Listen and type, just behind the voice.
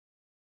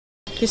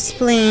your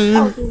spleen.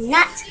 Oh, do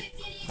not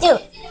do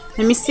it.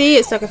 Let me see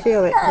it so I can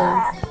feel it.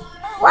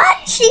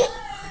 What? She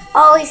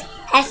always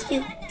has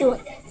to do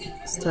it.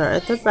 Start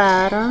at the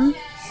bottom.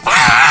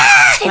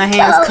 Ah, My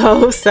hand's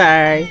cold,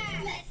 sorry.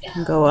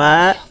 Go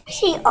up.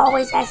 She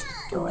always has to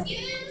do it.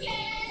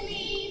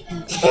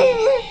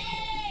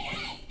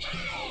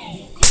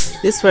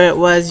 This is where it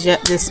was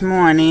this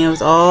morning. It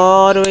was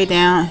all the way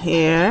down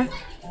here.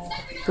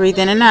 Breathe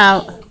in and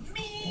out.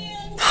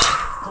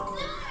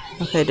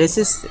 Okay, this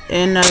is the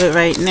end of it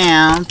right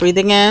now. Breathe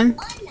again.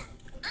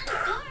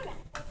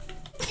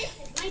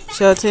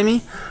 Show it to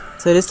me.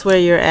 So this is where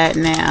you're at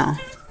now.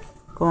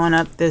 Going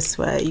up this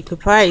way. You could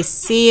probably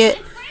see it.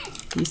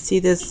 You see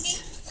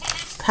this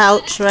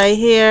pouch right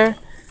here?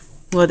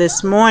 Well,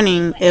 this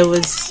morning it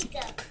was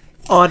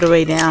all the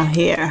way down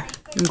here.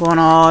 I'm going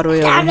all the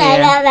way over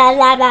here.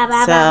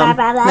 So,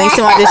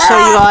 Mason wanted to show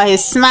you all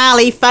his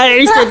smiley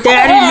face that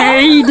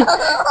Daddy made.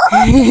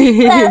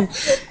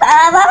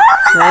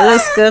 That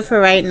looks good for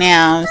right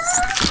now.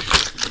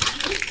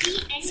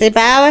 Say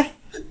bye.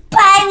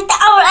 Bye with the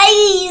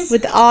R-A's.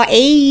 With the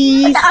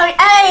R-A's. With the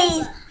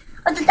R-A's.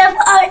 With the double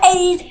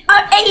R-A's.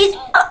 R-A's.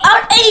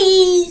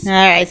 R-A's.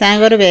 Alright, time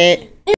to go to bed.